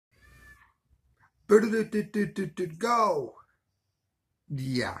Go!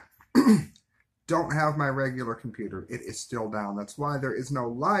 Yeah. Don't have my regular computer. It is still down. That's why there is no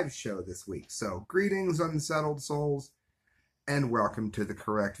live show this week. So, greetings, unsettled souls, and welcome to the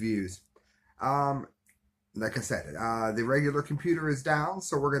Correct Views. Like I said, the regular computer is down,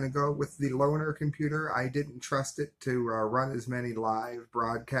 so we're going to go with the loaner computer. I didn't trust it to run as many live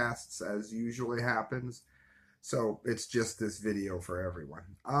broadcasts as usually happens. So, it's just this video for everyone.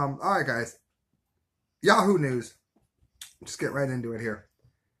 Alright, guys. Yahoo News. Just get right into it here.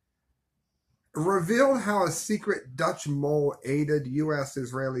 Revealed how a secret Dutch mole aided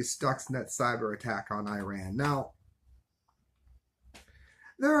U.S.-Israeli Stuxnet cyber attack on Iran. Now,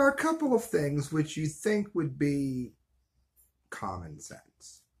 there are a couple of things which you think would be common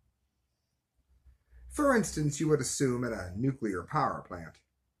sense. For instance, you would assume at a nuclear power plant,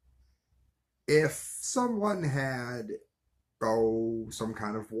 if someone had some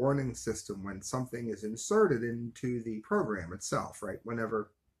kind of warning system when something is inserted into the program itself, right?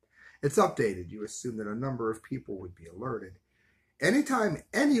 Whenever it's updated, you assume that a number of people would be alerted. Anytime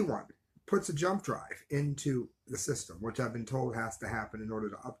anyone puts a jump drive into the system, which I've been told has to happen in order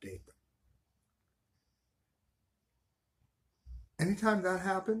to update them, anytime that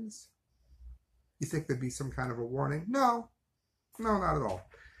happens, you think there'd be some kind of a warning? No, not at all.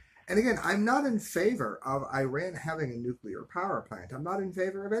 And again, I'm not in favor of Iran having a nuclear power plant. I'm not in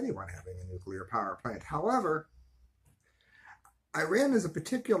favor of anyone having a nuclear power plant. However, Iran is a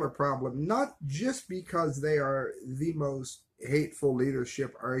particular problem, not just because they are the most hateful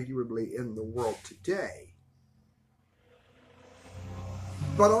leadership, arguably, in the world today,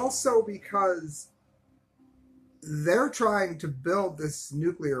 but also because they're trying to build this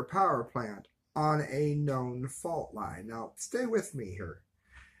nuclear power plant on a known fault line. Now, stay with me here.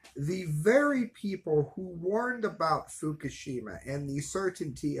 The very people who warned about Fukushima and the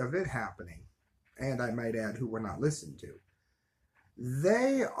certainty of it happening, and I might add who were not listened to,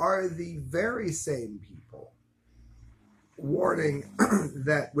 they are the very same people warning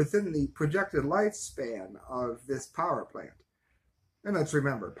that within the projected lifespan of this power plant, and let's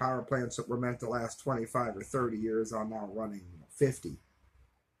remember, power plants that were meant to last 25 or 30 years are now running 50.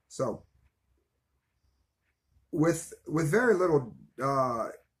 So, with very little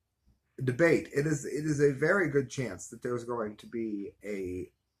debate, it is a very good chance that there's going to be a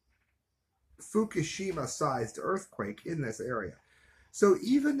Fukushima-sized earthquake in this area. So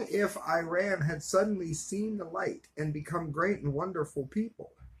even if Iran had suddenly seen the light and become great and wonderful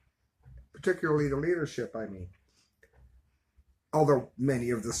people, particularly the leadership, I mean, although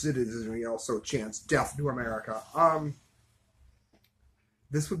many of the citizenry also chants death to America,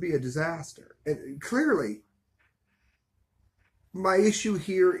 this would be a disaster. And clearly, my issue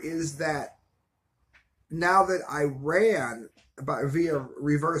here is that now that Iran, via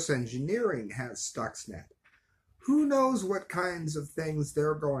reverse engineering, has Stuxnet, who knows what kinds of things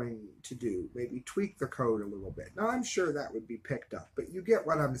they're going to do? Maybe tweak the code a little bit. Now, I'm sure that would be picked up, but you get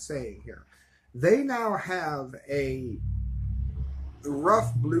what I'm saying here. They now have a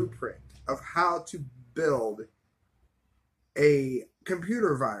rough blueprint of how to build a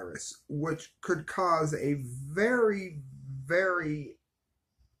computer virus, which could cause a very, very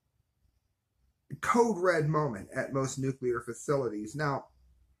code red moment at most nuclear facilities. Now,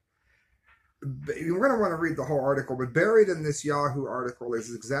 you're going to want to read the whole article, but buried in this Yahoo article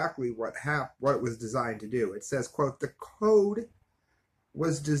is exactly what it was designed to do. It says, quote, the code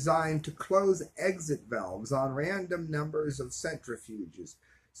was designed to close exit valves on random numbers of centrifuges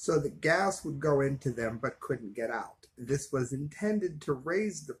so that gas would go into them but couldn't get out. This was intended to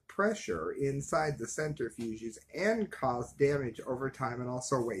raise the pressure inside the centrifuges and cause damage over time and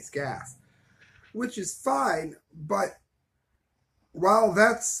also waste gas, which is fine, but while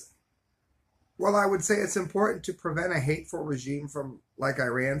I would say it's important to prevent a hateful regime like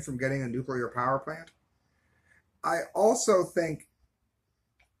Iran from getting a nuclear power plant, I also think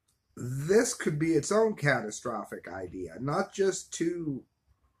this could be its own catastrophic idea, not just to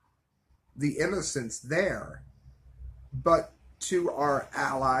the innocents there, but to our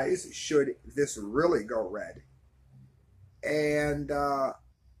allies should this really go red. And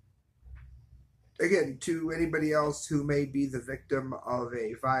again, to anybody else who may be the victim of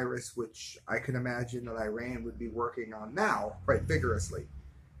a virus, which I can imagine that Iran would be working on now quite vigorously.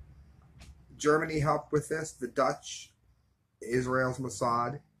 Germany helped with this, the Dutch, Israel's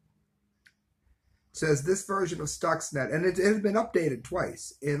Mossad. It says this version of Stuxnet, and it has been updated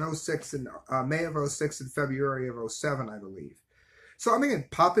twice, in 06 and May of 06 and February of 07, I believe. So, I mean,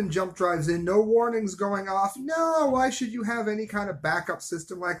 popping jump drives in, no warnings going off. No, why should you have any kind of backup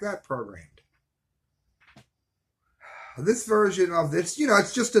system like that programmed? This version of this,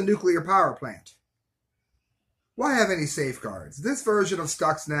 it's just a nuclear power plant. Why have any safeguards? This version of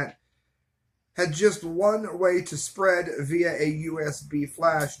Stuxnet had just one way to spread via a USB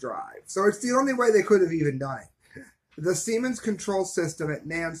flash drive. So it's the only way they could have even done it. The Siemens control system at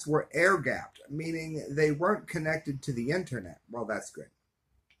Nance were air-gapped, meaning they weren't connected to the internet. Well, that's good.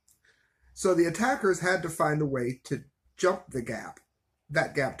 So the attackers had to find a way to jump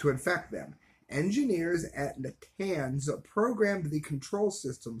that gap to infect them. Engineers at Natanz programmed the control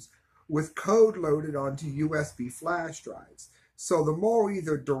systems with code loaded onto USB flash drives. So the mole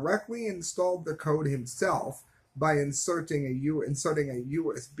either directly installed the code himself by inserting a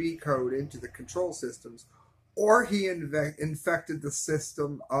USB code into the control systems, or he infected the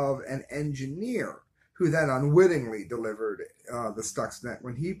system of an engineer who then unwittingly delivered the Stuxnet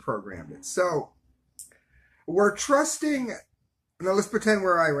when he programmed it. So we're trusting, now let's pretend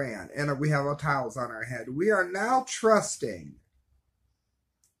we're Iran and we have our towels on our head. We are now trusting,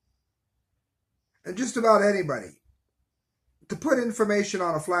 and just about anybody, to put information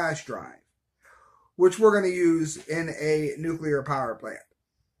on a flash drive, which we're going to use in a nuclear power plant.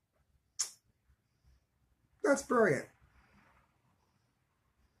 That's brilliant.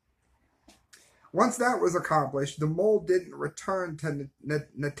 Once that was accomplished, the mole didn't return to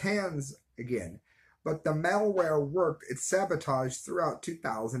Natanz again, but the malware worked its sabotage throughout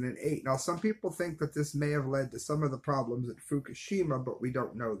 2008. Now, some people think that this may have led to some of the problems at Fukushima, but we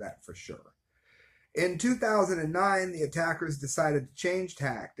don't know that for sure. In 2009, the attackers decided to change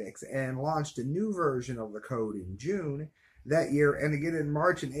tactics and launched a new version of the code in June that year and again in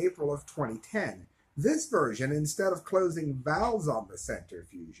March and April of 2010. This version, instead of closing valves on the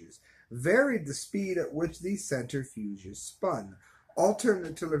centrifuges, varied the speed at which these centrifuges spun,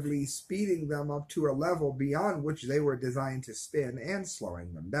 alternatively speeding them up to a level beyond which they were designed to spin and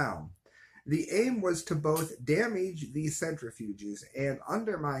slowing them down. The aim was to both damage these centrifuges and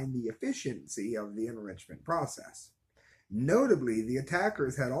undermine the efficiency of the enrichment process. Notably, the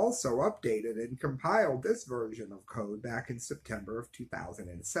attackers had also updated and compiled this version of code back in September of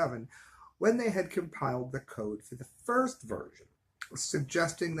 2007, when they had compiled the code for the first version,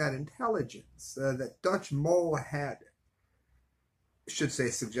 suggesting that intelligence, that Dutch mole had,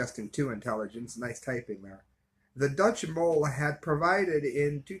 suggesting to intelligence, nice typing there, the Dutch mole had provided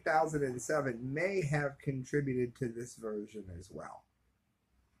in 2007 may have contributed to this version as well.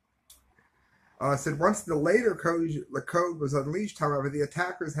 Said once the later code was unleashed, however, the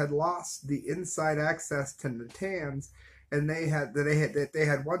attackers had lost the inside access to Natanz, and they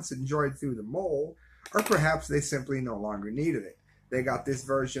had once enjoyed through the mole, or perhaps they simply no longer needed it. They got this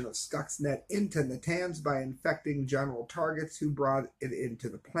version of Stuxnet into Natanz by infecting general targets who brought it into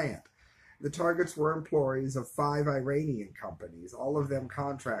the plant. The targets were employees of 5 Iranian companies, all of them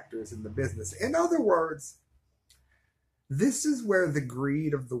contractors in the business. In other words, this is where the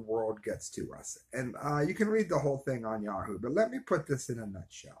greed of the world gets to us. And you can read the whole thing on Yahoo, but let me put this in a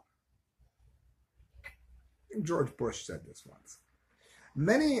nutshell. George Bush said this once.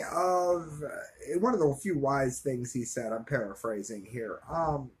 One of the few wise things he said, I'm paraphrasing here,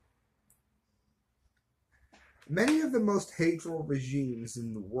 many of the most hateful regimes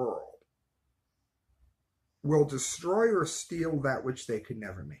in the world will destroy or steal that which they could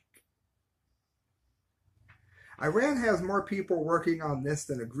never make. Iran has more people working on this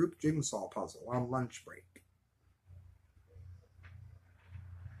than a group jigsaw puzzle on lunch break.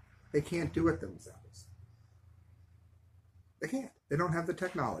 They can't do it themselves. They can't. They don't have the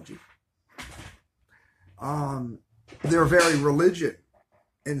technology. They're very religious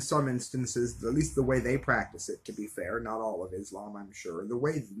in some instances, at least the way they practice it, to be fair. Not all of Islam, I'm sure. The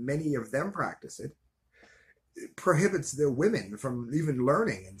way many of them practice it prohibits the women from even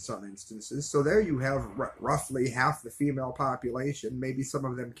learning in some instances. So there you have roughly half the female population. Maybe some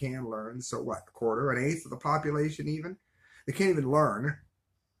of them can learn. So what, a quarter, an eighth of the population even? They can't even learn.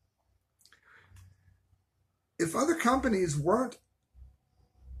 If other companies weren't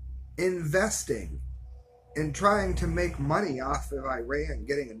investing in trying to make money off of Iran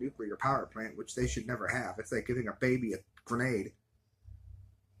getting a nuclear power plant, which they should never have, it's like giving a baby a grenade,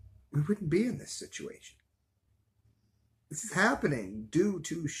 we wouldn't be in this situation. This is happening due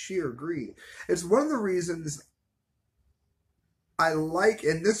to sheer greed. It's one of the reasons I like,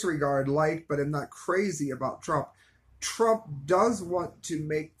 in this regard, but I'm not crazy about Trump. Trump does want to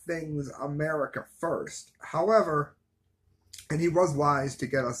make things America first. However, and he was wise to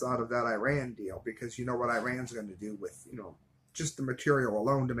get us out of that Iran deal, because you know what Iran's going to do with, just the material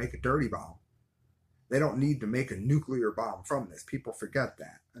alone to make a dirty bomb. They don't need to make a nuclear bomb from this. People forget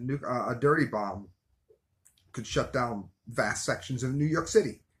that. A dirty bomb could shut down vast sections of New York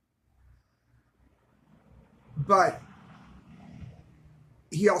City. But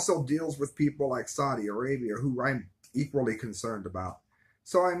he also deals with people like Saudi Arabia, who I'm equally concerned about.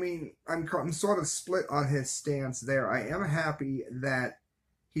 So, I mean, I'm sort of split on his stance there. I am happy that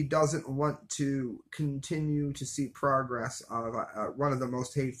he doesn't want to continue to see progress of one of the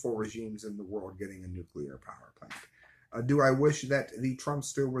most hateful regimes in the world getting a nuclear power plant. Do I wish that the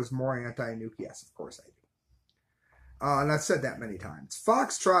Trumpster was more anti-nuke? Yes, of course I do. And I've said that many times.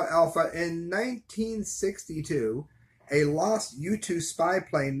 Foxtrot Alpha, in 1962, a lost U-2 spy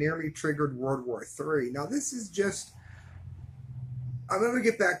plane nearly triggered World War III. Now, this is just... I'm going to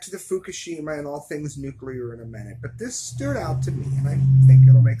get back to the Fukushima and all things nuclear in a minute, but this stood out to me, and I think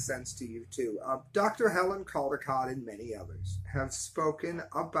it'll make sense to you too. Dr. Helen Caldicott and many others have spoken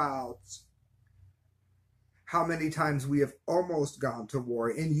about how many times we have almost gone to war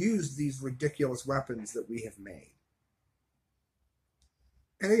and used these ridiculous weapons that we have made.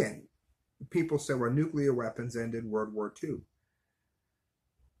 And again, people say, well, nuclear weapons ended World War II.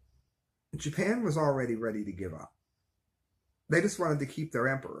 Japan was already ready to give up. They just wanted to keep their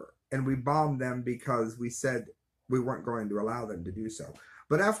emperor, and we bombed them because we said we weren't going to allow them to do so.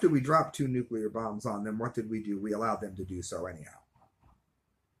 But after we dropped 2 nuclear bombs on them, what did we do? We allowed them to do so anyhow.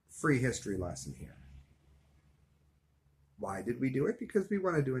 Free history lesson here. Why did we do it? Because we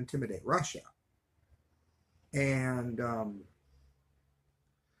wanted to intimidate Russia. And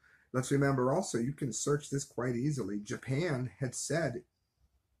let's remember also, you can search this quite easily. Japan had said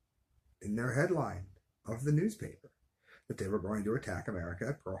in their headline of the newspaper that they were going to attack America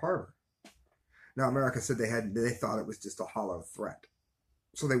at Pearl Harbor. Now, America said they thought it was just a hollow threat.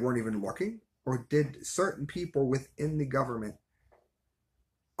 So they weren't even looking? Or did certain people within the government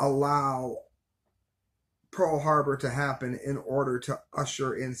allow Pearl Harbor to happen in order to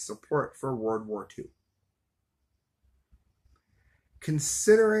usher in support for World War II?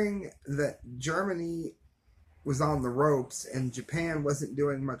 Considering that Germany was on the ropes and Japan wasn't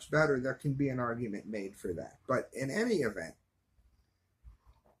doing much better, there can be an argument made for that. But in any event,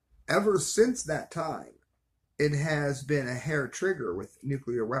 ever since that time, it has been a hair trigger with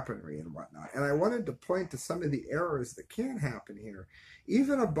nuclear weaponry and whatnot. And I wanted to point to some of the errors that can happen here,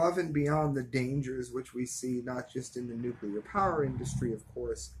 even above and beyond the dangers which we see not just in the nuclear power industry, of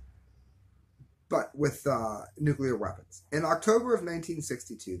course, but with nuclear weapons. In October of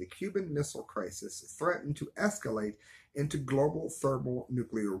 1962, the Cuban Missile Crisis threatened to escalate into global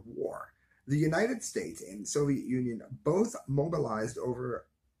thermonuclear war. The United States and Soviet Union both mobilized over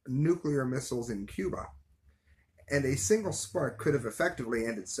nuclear missiles in Cuba, and a single spark could have effectively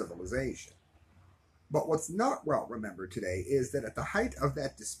ended civilization. But what's not well remembered today is that at the height of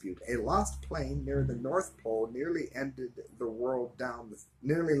that dispute, a lost plane near the North Pole nearly led the world down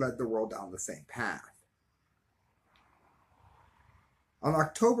the same path. On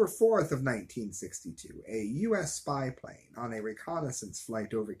October 4th of 1962, a U.S. spy plane on a reconnaissance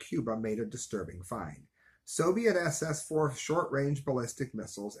flight over Cuba made a disturbing find. Soviet SS-4 short-range ballistic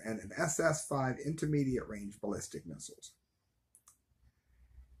missiles and an SS-5 intermediate-range ballistic missiles.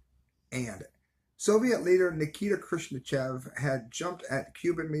 And Soviet leader Nikita Khrushchev had jumped at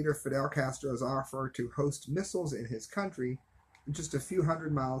Cuban leader Fidel Castro's offer to host missiles in his country just a few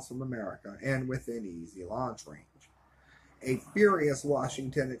hundred miles from America and within easy launch range. A furious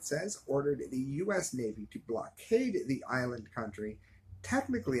Washington, it says, ordered the U.S. Navy to blockade the island country,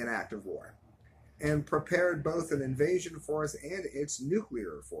 technically an act of war, and prepared both an invasion force and its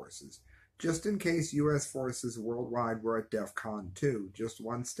nuclear forces, just in case U.S. forces worldwide were at DEFCON 2, just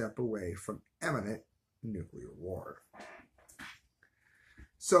one step away from imminent nuclear war.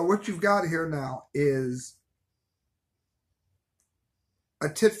 So what you've got here now is a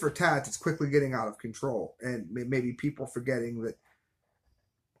tit for tat that's quickly getting out of control. And maybe people forgetting that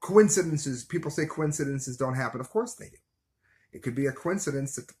people say coincidences don't happen. Of course they do. It could be a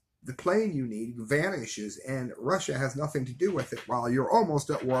coincidence that the plane you need vanishes and Russia has nothing to do with it while you're almost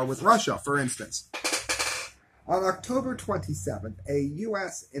at war with Russia, for instance. On October 27th,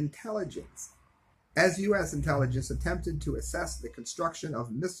 U.S. intelligence attempted to assess the construction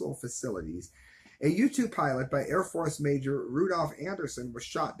of missile facilities, a U-2 pilot by Air Force Major Rudolph Anderson was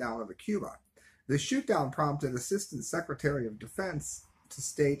shot down over Cuba. The shootdown prompted Assistant Secretary of Defense to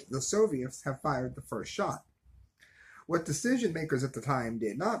state the Soviets have fired the first shot. What decision makers at the time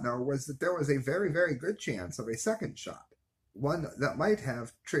did not know was that there was a very, very good chance of a second shot, one that might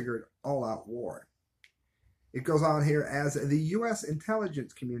have triggered all-out war. It goes on here, as the U.S.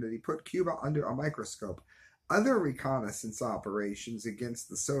 intelligence community put Cuba under a microscope, other reconnaissance operations against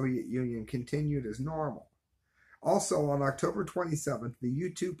the Soviet Union continued as normal. Also, on October 27th, the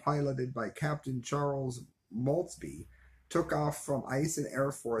U-2 piloted by Captain Charles Maltzby took off from Eisen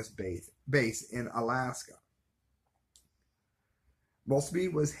Air Force Base in Alaska.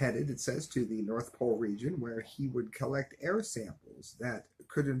 Moltke was headed, it says, to the North Pole region where he would collect air samples that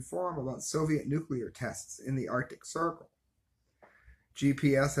could inform about Soviet nuclear tests in the Arctic Circle.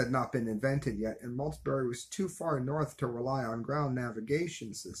 GPS had not been invented yet, and Moltke was too far north to rely on ground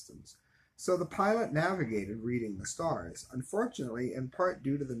navigation systems, so the pilot navigated reading the stars. Unfortunately, in part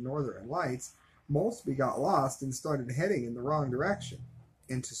due to the northern lights, Moltke got lost and started heading in the wrong direction,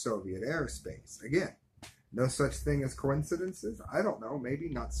 into Soviet airspace. Again, no such thing as coincidences? I don't know, maybe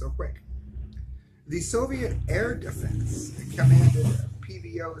not so quick. The Soviet Air Defense commanded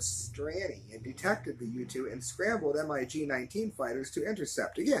PVO Strany and detected the U-2 and scrambled MiG-19 fighters to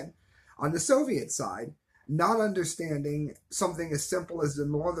intercept. Again, on the Soviet side, not understanding something as simple as the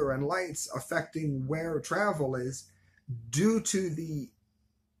northern lights affecting where travel is due to the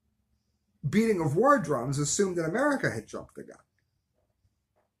beating of war drums, assumed that America had jumped the gun.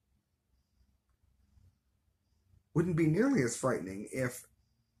 Wouldn't be nearly as frightening if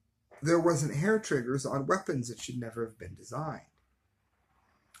there wasn't hair triggers on weapons that should never have been designed.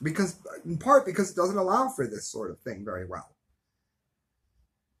 Because, in part because it doesn't allow for this sort of thing very well.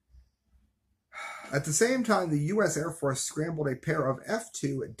 At the same time, the U.S. Air Force scrambled a pair of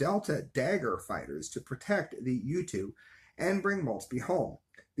F-2 Delta Dagger fighters to protect the U-2 and bring Moltke home.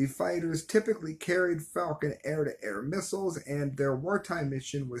 The fighters typically carried Falcon air-to-air missiles, and their wartime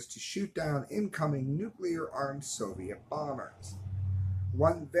mission was to shoot down incoming nuclear-armed Soviet bombers.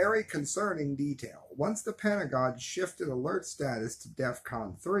 One very concerning detail: once the Pentagon shifted alert status to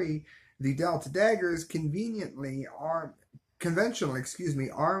DEFCON 3, the Delta Daggers conventionally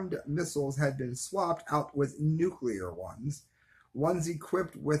armed missiles had been swapped out with nuclear ones. Once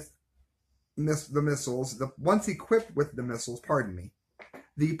equipped with the missiles,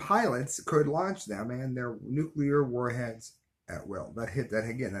 the pilots could launch them and their nuclear warheads at will. That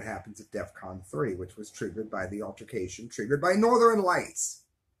happens at DEFCON 3, which was triggered by the altercation triggered by Northern Lights.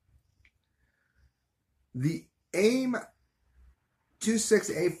 The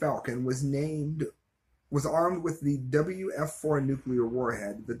AIM-26A Falcon was armed with the WF-4 nuclear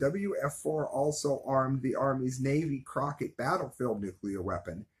warhead. The WF-4 also armed the Army's Navy Crockett battlefield nuclear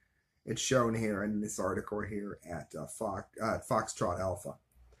weapon. It's shown here in this article here at Foxtrot Alpha.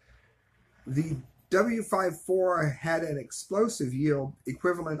 The W-54 had an explosive yield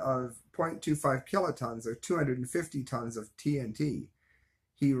equivalent of 0.25 kilotons or 250 tons of TNT.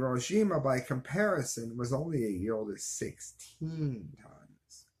 Hiroshima, by comparison, was only a yield of 16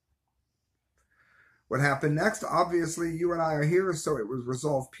 tons. What happened next? Obviously, you and I are here, so it was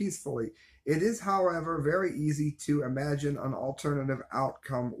resolved peacefully. It is, however, very easy to imagine an alternative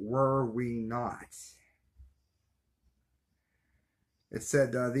outcome were we not. It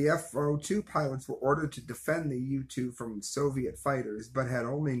said the F-02 pilots were ordered to defend the U-2 from Soviet fighters, but had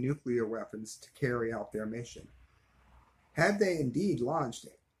only nuclear weapons to carry out their mission. Had they indeed launched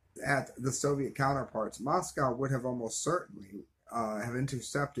it at the Soviet counterparts, Moscow would have almost certainly have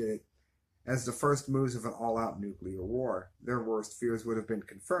intercepted it as the first moves of an all-out nuclear war. Their worst fears would have been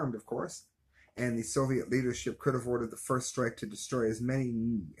confirmed, of course, and the Soviet leadership could have ordered the first strike to destroy as many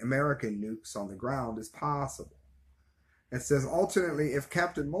American nukes on the ground as possible. It says, alternately, if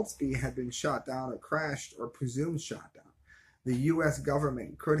Captain Moltke had been shot down or crashed or presumed shot down, the U.S.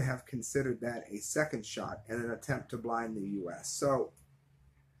 government could have considered that a second shot in an attempt to blind the U.S. So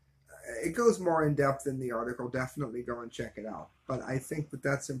it goes more in depth in the article. Definitely go and check it out. But I think that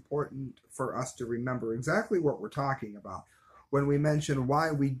that's important for us to remember exactly what we're talking about when we mention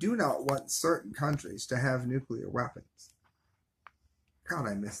why we do not want certain countries to have nuclear weapons. God,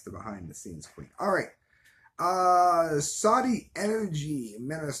 I missed the behind-the-scenes queen. All right. Saudi energy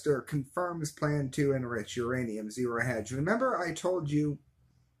minister confirms plan to enrich uranium, zero hedge. Remember I told you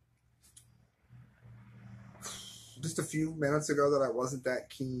just a few minutes ago that I wasn't that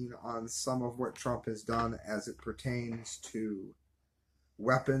keen on some of what Trump has done as it pertains to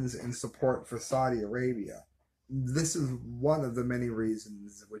weapons and support for Saudi Arabia. This is one of the many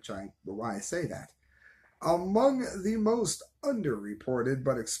reasons why I say that. Among the most underreported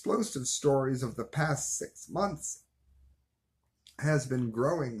but explosive stories of the past 6 months has been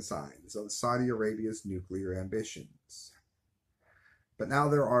growing signs of Saudi Arabia's nuclear ambitions. But now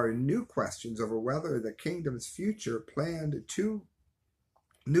there are new questions over whether the kingdom's future planned 2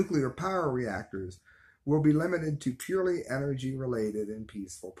 nuclear power reactors will be limited to purely energy-related and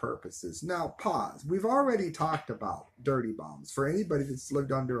peaceful purposes. Now, pause. We've already talked about dirty bombs. For anybody that's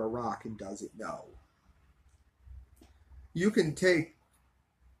lived under a rock and doesn't know, you can take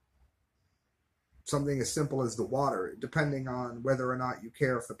something as simple as the water, depending on whether or not you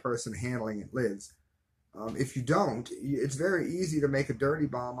care if the person handling it lives. If you don't, it's very easy to make a dirty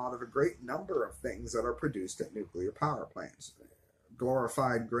bomb out of a great number of things that are produced at nuclear power plants.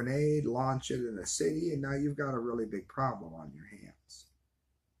 glorified grenade, launch it in a city, and now you've got a really big problem on your hands.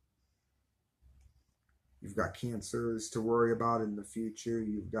 You've got cancers to worry about in the future.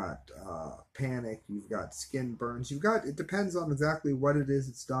 You've got panic. You've got skin burns. It depends on exactly what it is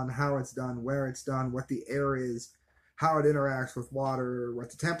it's done, how it's done, where it's done, what the air is, how it interacts with water, what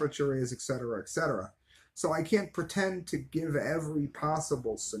the temperature is, etc., etc. So I can't pretend to give every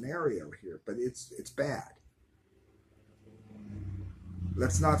possible scenario here, but it's bad.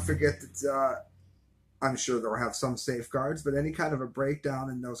 Let's not forget that I'm sure they'll have some safeguards, but any kind of a breakdown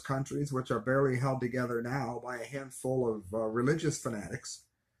in those countries, which are barely held together now by a handful of religious fanatics,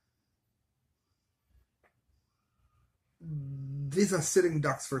 these are sitting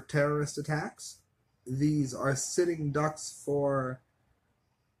ducks for terrorist attacks. These are sitting ducks for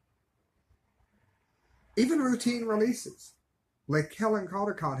even routine releases. Like Helen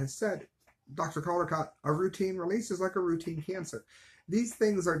Caldicott has said, Dr. Caldicott, a routine release is like a routine cancer. These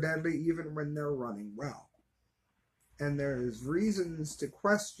things are deadly even when they're running well. And there's reasons to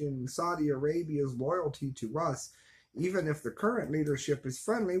question Saudi Arabia's loyalty to us, even if the current leadership is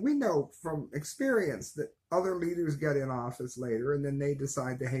friendly. We know from experience that other leaders get in office later and then they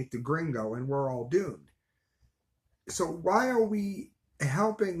decide to hate the gringo and we're all doomed. So why are we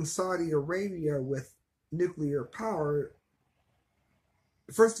helping Saudi Arabia with nuclear power?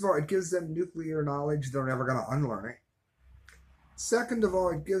 First of all, it gives them nuclear knowledge. They're never going to unlearn it. Second of all,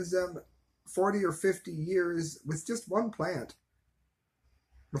 it gives them 40 or 50 years with just one plant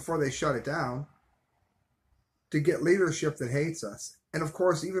before they shut it down to get leadership that hates us. And of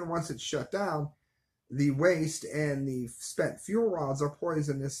course, even once it's shut down, the waste and the spent fuel rods are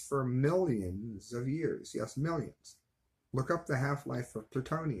poisonous for millions of years. Yes, millions. Look up the half-life of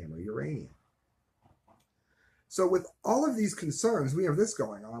plutonium or uranium. So with all of these concerns, we have this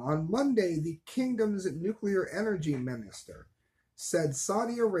going on. On Monday, the kingdom's nuclear energy minister said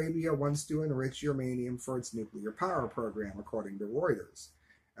Saudi Arabia wants to enrich uranium for its nuclear power program, according to Reuters.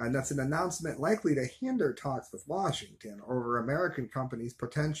 And that's an announcement likely to hinder talks with Washington over American companies'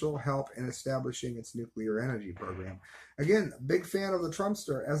 potential help in establishing its nuclear energy program. Again, big fan of the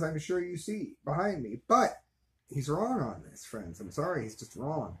Trumpster, as I'm sure you see behind me. But he's wrong on this, friends. I'm sorry, he's just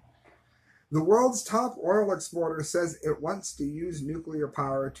wrong. The world's top oil exporter says it wants to use nuclear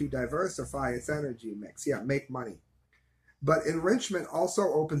power to diversify its energy mix. Yeah, make money. But enrichment also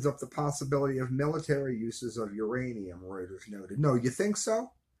opens up the possibility of military uses of uranium, Reuters noted. No, you think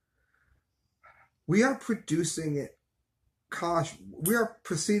so? We are producing it we are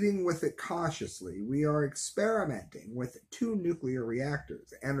proceeding with it cautiously. We are experimenting with 2 nuclear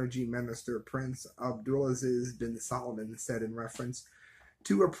reactors, Energy Minister Prince Abdulaziz bin Salman said in reference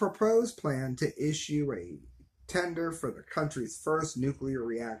to a proposed plan to issue a tender for the country's first nuclear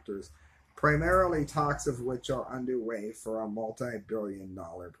reactors, primarily talks of which are underway for a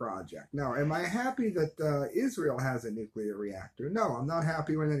multi-billion-dollar project. Now, am I happy that Israel has a nuclear reactor? No, I'm not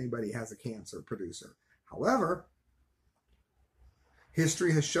happy when anybody has a cancer producer. However,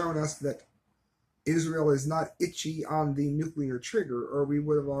 history has shown us that Israel is not itchy on the nuclear trigger, or we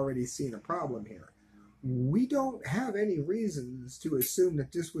would have already seen a problem here. We don't have any reasons to assume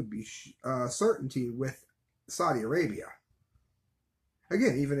that this would be certainty with Saudi Arabia.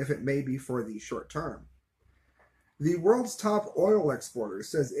 Again, even if it may be for the short term. The world's top oil exporter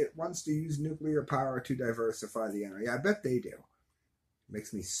says it wants to use nuclear power to diversify the energy. I bet they do.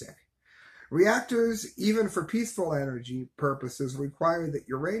 Makes me sick. Reactors, even for peaceful energy purposes, require that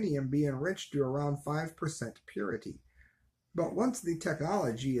uranium be enriched to around 5% purity. But once the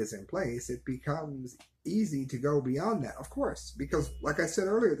technology is in place, it becomes easy to go beyond that, of course, because, like I said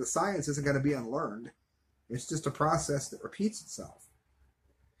earlier, the science isn't going to be unlearned. It's just a process that repeats itself.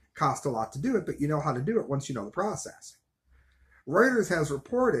 Cost a lot to do it, but you know how to do it once you know the process. Reuters has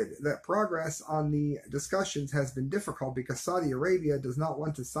reported that progress on the discussions has been difficult because Saudi Arabia does not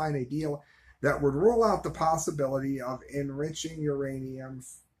want to sign a deal that would rule out the possibility of enriching uranium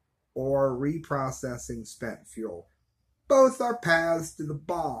or reprocessing spent fuel. Both are paths to the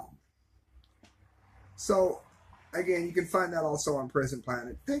bomb. So, again, you can find that also on Prison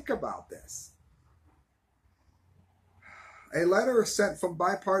Planet. Think about this. A letter sent from a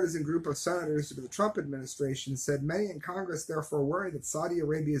bipartisan group of senators to the Trump administration said many in Congress therefore worry that Saudi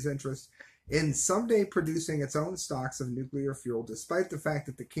Arabia's interest in someday producing its own stocks of nuclear fuel, despite the fact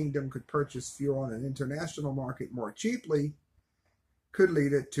that the kingdom could purchase fuel on an international market more cheaply, could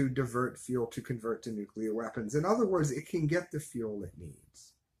lead it to divert fuel to convert to nuclear weapons. In other words, it can get the fuel it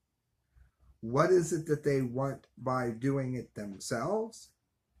needs. What is it that they want by doing it themselves?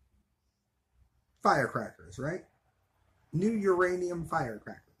 Firecrackers, right? New uranium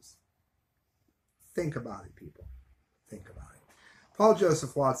firecrackers. Think about it, people. Think about it. Paul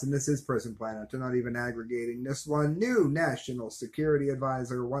Joseph Watson, this is Prison Planet. They're not even aggregating this one. New National Security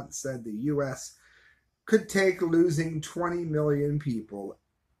Advisor once said the U.S. could take losing 20 million people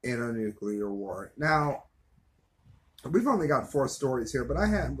in a nuclear war. Now, we've only got 4 stories here, but I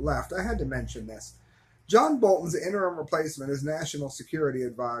had to mention this. John Bolton's interim replacement as National Security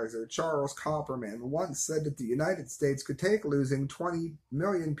Advisor, Charles Copperman, once said that the United States could take losing 20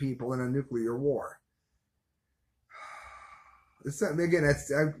 million people in a nuclear war. Again,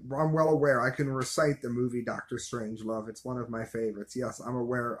 I'm well aware. I can recite the movie Dr. Strangelove. It's one of my favorites. Yes, I'm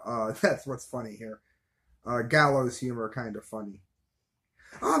aware. That's what's funny here. Gallows humor, kind of funny.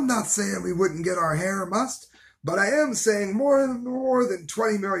 I'm not saying we wouldn't get our hair mussed, but I am saying more than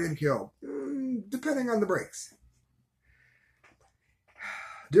 20 million killed, depending on the breaks.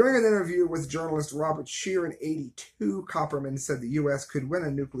 During an interview with journalist Robert Scheer in '82, Copperman said the U.S. could win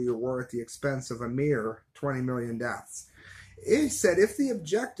a nuclear war at the expense of a mere 20 million deaths. He said if the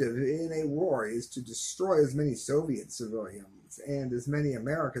objective in a war is to destroy as many Soviet civilians and as many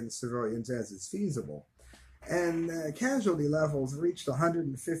American civilians as is feasible, and casualty levels reached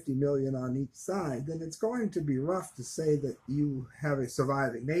 150 million on each side, then it's going to be rough to say that you have a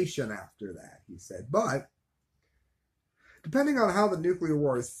surviving nation after that, he said. But depending on how the nuclear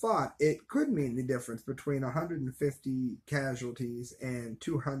war is fought, it could mean the difference between 150 casualties and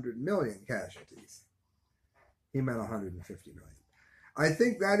 200 million casualties. He meant 150 million. I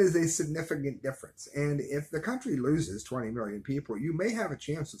think that is a significant difference. And if the country loses 20 million people, you may have a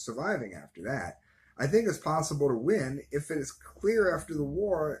chance of surviving after that. I think it's possible to win if it is clear after the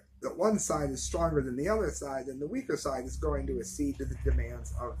war that one side is stronger than the other side, then the weaker side is going to accede to the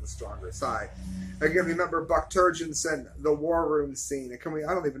demands of the stronger side. Again, remember Buck Turgeon said the war room scene. I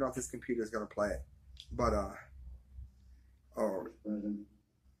don't even know if this computer is going to play it. But,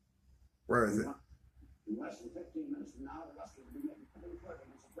 where is it? In less than 15 minutes from now, the Russians will be making public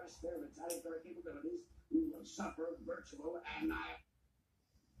arguments to suppress their retaliatory capabilities. We will suffer virtual annihilation.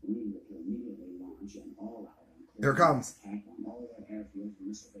 We will immediately launch an all-out here comes attack on all their airfields and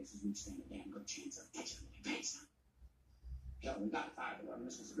missile bases. We stand a damn good chance of catching them with their pants down. Hell, we got 5 of our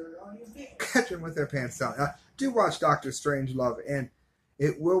missile superiority is there. Catch them with their pants down. Do watch Dr. Strangelove, and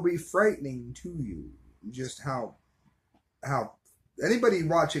it will be frightening to you just how anybody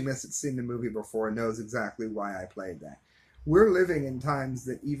watching this that's seen the movie before knows exactly why I played that. We're living in times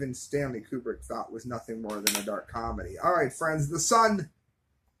that even Stanley Kubrick thought was nothing more than a dark comedy. All right, friends, the sun.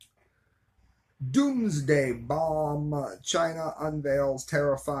 Doomsday bomb. China unveils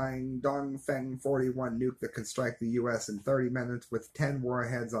terrifying Dongfeng 41 nuke that can strike the U.S. in 30 minutes with 10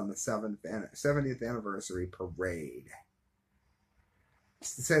 warheads on the 70th anniversary parade. It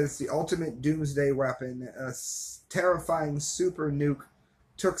says it's the ultimate doomsday weapon. A terrifying super nuke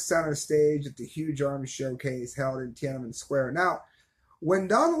took center stage at the huge arms showcase held in Tiananmen Square. Now, when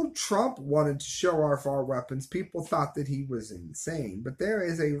Donald Trump wanted to show off our weapons, people thought that he was insane. But there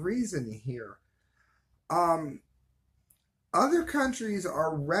is a reason here. Other countries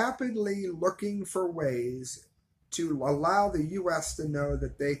are rapidly looking for ways to allow the U.S. to know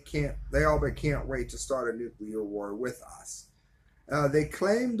that they can't wait to start a nuclear war with us. They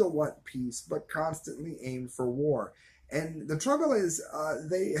claim to want peace, but constantly aim for war. And the trouble is,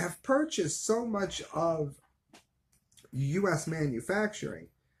 they have purchased so much of U.S. manufacturing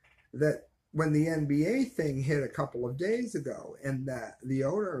that when the NBA thing hit a couple of days ago, and that the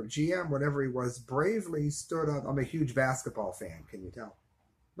owner of GM, whatever he was, bravely stood up. I'm a huge basketball fan, can you tell?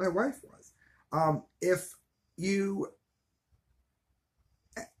 My wife was. I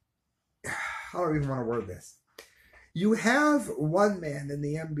don't even want to word this. You have one man in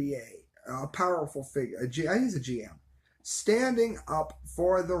the NBA, a powerful figure, I use a GM, standing up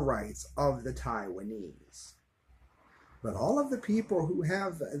for the rights of the Taiwanese. But all of the people who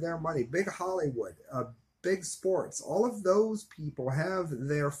have their money, big Hollywood, big sports, all of those people have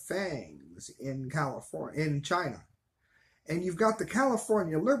their fangs in China. And you've got the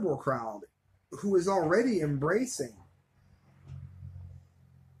California liberal crowd who is already embracing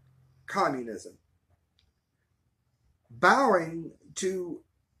communism, bowing to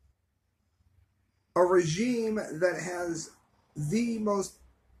a regime that has the most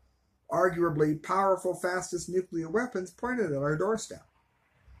arguably powerful, fastest nuclear weapons pointed at our doorstep.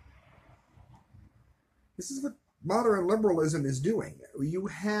 This is what modern liberalism is doing. You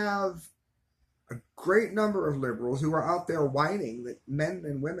have a great number of liberals who are out there whining that men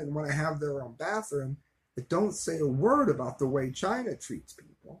and women want to have their own bathroom that don't say a word about the way China treats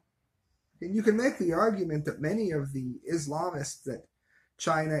people. And you can make the argument that many of the Islamists that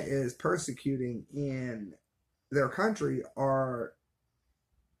China is persecuting in their country are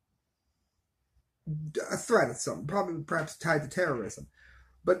a threat of some, probably perhaps tied to terrorism.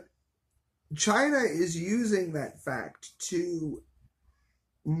 But China is using that fact to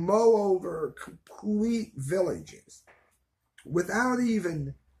mow over complete villages without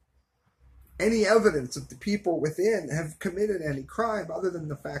even any evidence that the people within have committed any crime other than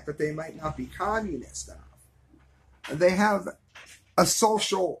the fact that they might not be communist enough. They have a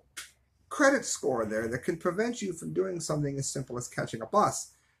social credit score there that can prevent you from doing something as simple as catching a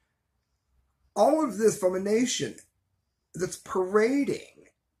bus. All of this from a nation that's parading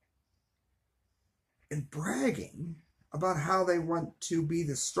and bragging about how they want to be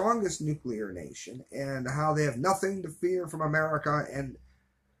the strongest nuclear nation and how they have nothing to fear from America. And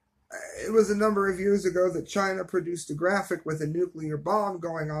it was a number of years ago that China produced a graphic with a nuclear bomb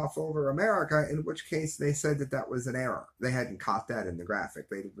going off over America, in which case they said that that was an error. They hadn't caught that in the graphic.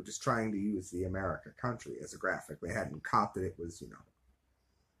 They were just trying to use the America country as a graphic. They hadn't caught that it was,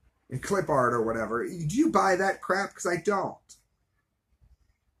 in clip art or whatever. Do you buy that crap? Because I don't.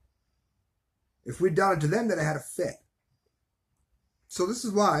 If we'd done it to them, then it had a fit. So this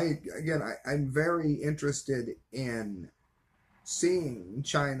is why, again, I'm very interested in seeing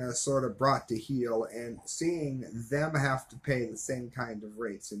China sort of brought to heel and seeing them have to pay the same kind of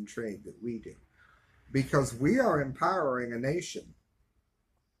rates in trade that we do. Because we are empowering a nation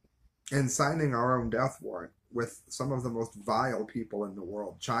and signing our own death warrant with some of the most vile people in the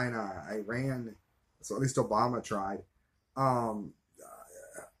world. China, Iran, so at least Obama tried.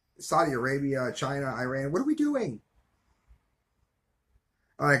 Saudi Arabia, China, Iran. What are we doing?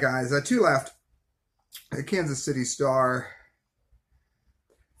 All right, guys, 2 left. The Kansas City Star.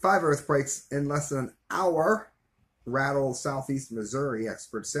 5 earthquakes in less than an hour rattle southeast Missouri,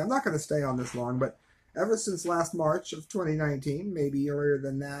 experts say. I'm not going to stay on this long, but ever since last March of 2019, maybe earlier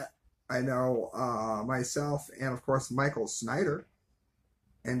than that, I know myself and, of course, Michael Snyder,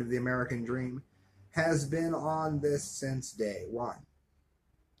 End of the American Dream, has been on this since day one.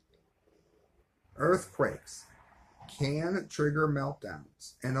 Earthquakes can trigger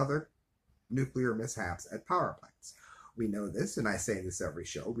meltdowns and other nuclear mishaps at power plants. We know this, and I say this every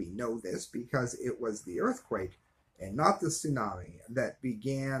show. We know this because it was the earthquake and not the tsunami that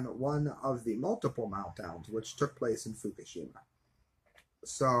began one of the multiple meltdowns which took place in Fukushima.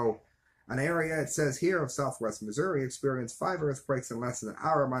 So, an area, it says here, of southwest Missouri experienced 5 earthquakes in less than an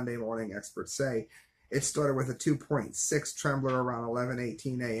hour Monday morning, experts say. It started with a 2.6 trembler around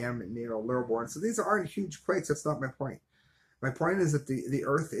 11:18 a.m. near Lilburn. So these aren't huge quakes. That's not my point. My point is that the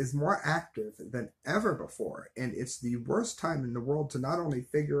Earth is more active than ever before, and it's the worst time in the world to not only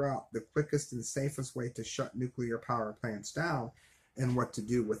figure out the quickest and safest way to shut nuclear power plants down and what to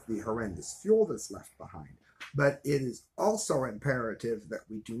do with the horrendous fuel that's left behind, but it is also imperative that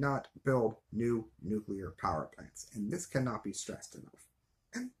we do not build new nuclear power plants, and this cannot be stressed enough.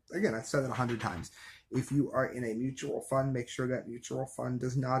 And again, I've said it 100 times. If you are in a mutual fund, make sure that mutual fund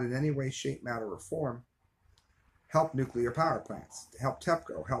does not in any way, shape, matter, or form help nuclear power plants, help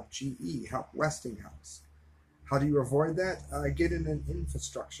TEPCO, help GE, help Westinghouse. How do you avoid that? Get in an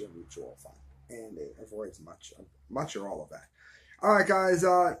infrastructure mutual fund, and it avoids much or all of that. All right, guys,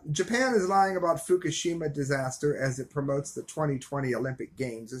 Japan is lying about Fukushima disaster as it promotes the 2020 Olympic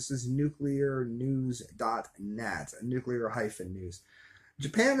Games. This is nuclearnews.net, nuclear-news.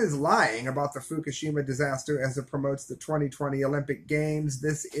 Japan is lying about the Fukushima disaster as it promotes the 2020 Olympic Games.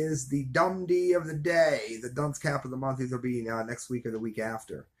 This is the Dumdy of the day. The dunce cap of the month either be next week or the week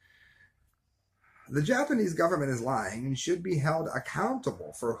after. The Japanese government is lying and should be held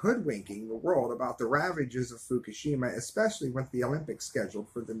accountable for hoodwinking the world about the ravages of Fukushima, especially with the Olympics scheduled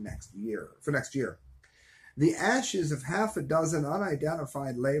for next year. The ashes of half a dozen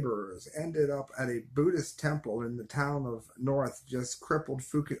unidentified laborers ended up at a Buddhist temple in the town of North, just crippled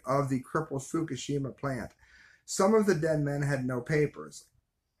Fukushima plant. Some of the dead men had no papers.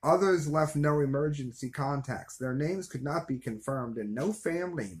 Others left no emergency contacts. Their names could not be confirmed, and no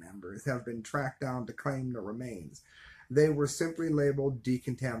family members have been tracked down to claim the remains. They were simply labeled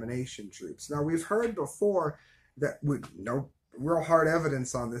decontamination troops. Now, we've heard before that no real hard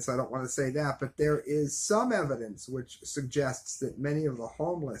evidence on this. I don't want to say that, but there is some evidence which suggests that many of the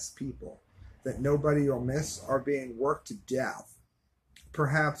homeless people that nobody will miss are being worked to death,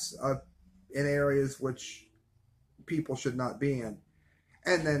 perhaps in areas which people should not be in,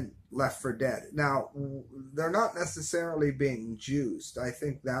 and then left for dead. Now, they're not necessarily being juiced. I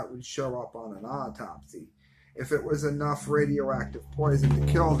think that would show up on an autopsy. If it was enough radioactive poison to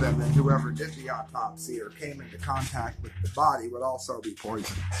kill them, then whoever did the autopsy or came into contact with the body would also be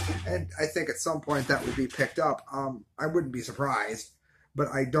poisoned. And I think at some point that would be picked up. I wouldn't be surprised, but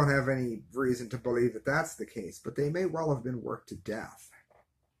I don't have any reason to believe that that's the case. But they may well have been worked to death.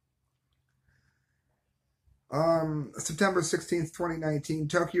 September 16th, 2019,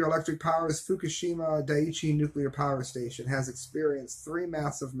 Tokyo Electric Power's Fukushima Daiichi nuclear power station has experienced 3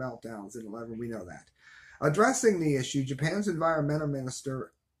 massive meltdowns in 11. We know that. Addressing the issue, Japan's environmental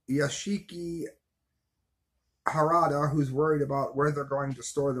minister Yoshiki Harada, who's worried about where they're going to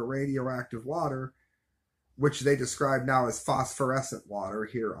store the radioactive water, which they describe now as phosphorescent water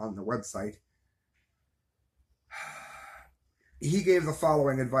here on the website, he gave the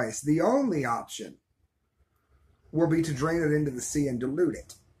following advice. The only option will be to drain it into the sea and dilute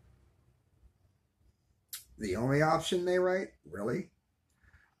it. The only option, they write? Really?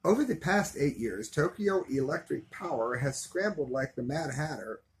 Over the past 8 years, Tokyo Electric Power has scrambled like the Mad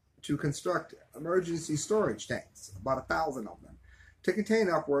Hatter to construct emergency storage tanks, about 1,000 of them, to contain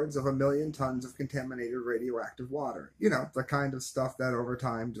upwards of 1 million tons of contaminated radioactive water. You know, the kind of stuff that over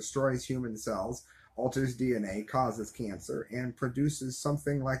time destroys human cells, alters DNA, causes cancer, and produces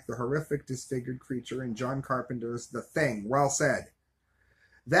something like the horrific disfigured creature in John Carpenter's The Thing. Well said.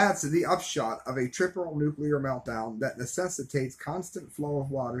 That's the upshot of a triple nuclear meltdown that necessitates constant flow of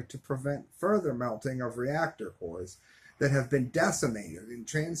water to prevent further melting of reactor cores that have been decimated and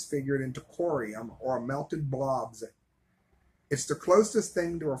transfigured into corium or melted blobs. It's the closest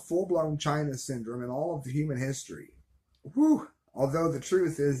thing to a full-blown China syndrome in all of human history. Whew! Although the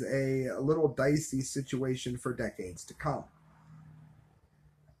truth is a little dicey situation for decades to come.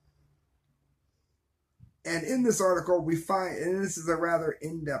 And in this article, we find, and this is a rather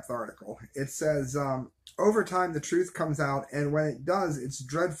in-depth article, it says, over time the truth comes out, and when it does, it's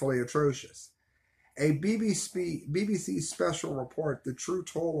dreadfully atrocious. A BBC special report, The True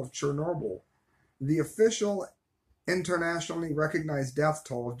Toll of Chernobyl, the official internationally recognized death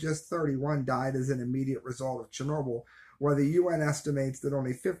toll of just 31 died as an immediate result of Chernobyl, where the UN estimates that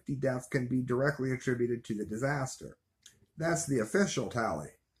only 50 deaths can be directly attributed to the disaster. That's the official tally.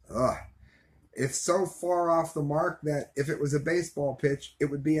 Ugh. It's so far off the mark that if it was a baseball pitch,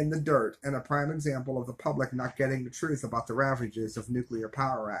 it would be in the dirt, and a prime example of the public not getting the truth about the ravages of nuclear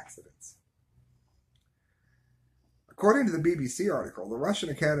power accidents. According to the BBC article, the Russian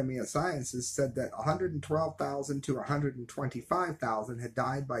Academy of Sciences said that 112,000 to 125,000 had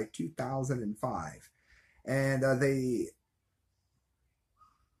died by 2005. And they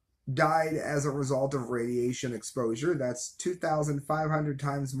died as a result of radiation exposure. That's 2,500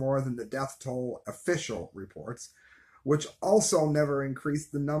 times more than the death toll official reports, which also never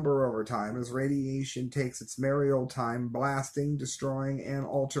increased the number over time, as radiation takes its merry old time blasting, destroying, and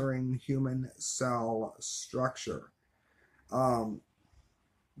altering human cell structure.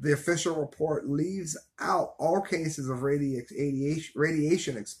 The official report leaves out all cases of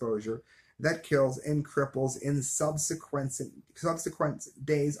radiation exposure that kills and cripples in subsequent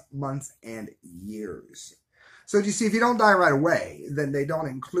days, months, and years. So you see, if you don't die right away, then they don't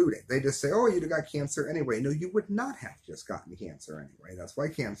include it. They just say, oh, you got cancer anyway. No, you would not have just gotten cancer anyway. That's why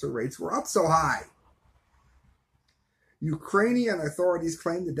cancer rates were up so high. Ukrainian authorities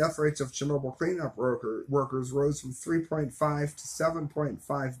claim the death rates of Chernobyl cleanup workers rose from 3.5 to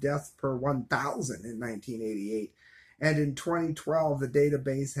 7.5 deaths per 1,000 in 1988. And in 2012, the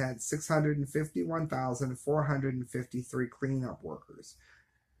database had 651,453 cleanup workers,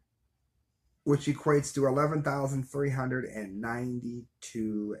 which equates to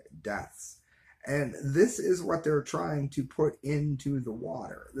 11,392 deaths. And this is what they're trying to put into the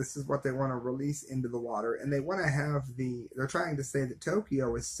water. This is what they want to release into the water. And they want to have they're trying to say that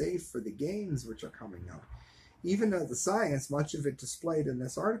Tokyo is safe for the games which are coming up. Even though the science, much of it displayed in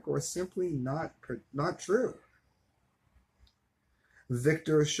this article, is simply not true.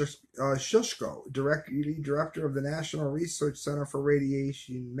 Victor Shushko, director of the National Research Center for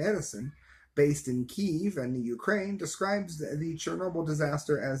Radiation Medicine, based in Kyiv and Ukraine, describes the Chernobyl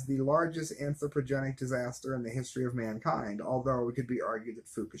disaster as the largest anthropogenic disaster in the history of mankind, although it could be argued that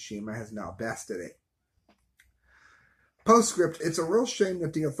Fukushima has now bested it. Postscript, it's a real shame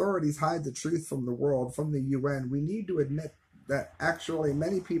that the authorities hide the truth from the world, from the UN. We need to admit that actually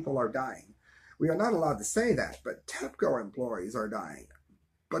many people are dying. We are not allowed to say that, but TEPCO employees are dying.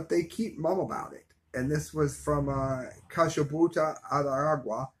 But they keep mum about it. And this was from Kashibuta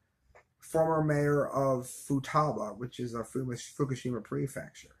Adaragwa, former mayor of Futaba, which is a Fukushima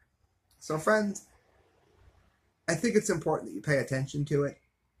prefecture. So friends, I think it's important that you pay attention to it.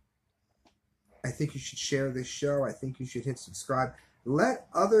 I think you should share this show. I think you should hit subscribe. Let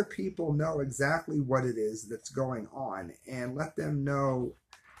other people know exactly what it is that's going on, and let them know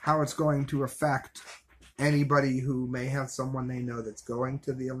how it's going to affect anybody who may have someone they know that's going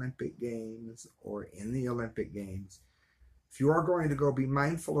to the Olympic Games or in the Olympic Games. If you are going to go, be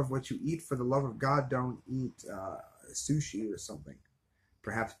mindful of what you eat. For the love of God, don't eat sushi or something.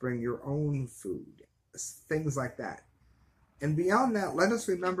 Perhaps bring your own food. things like that. And beyond that, let us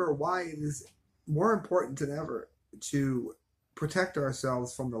remember why it is more important than ever to protect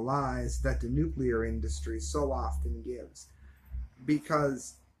ourselves from the lies that the nuclear industry so often gives,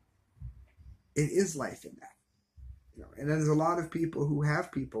 because it is life and death. And there's a lot of people who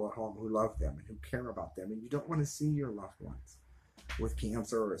have people at home who love them and who care about them, and you don't want to see your loved ones with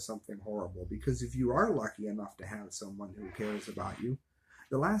cancer or something horrible, because if you are lucky enough to have someone who cares about you,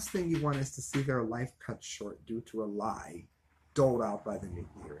 the last thing you want is to see their life cut short due to a lie doled out by the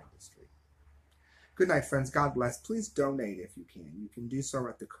nuclear industry. Good night, friends. God bless. Please donate if you can. You can do so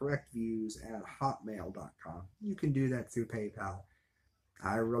at thecorrectviews@hotmail.com. You can do that through PayPal.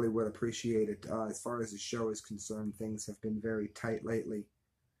 I really would appreciate it. As far as the show is concerned, things have been very tight lately.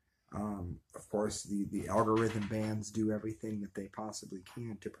 Of course, the algorithm bands do everything that they possibly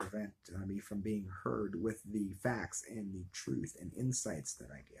can to prevent me from being heard with the facts and the truth and insights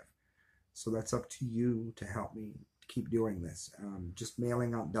that I give. So that's up to you to help me keep doing this. Just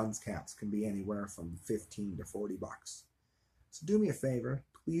mailing out dunce caps can be anywhere from $15 to $40. So do me a favor,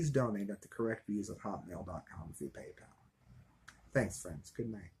 please donate at thecorrectviews@hotmail.com through PayPal. Thanks, friends. Good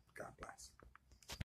night.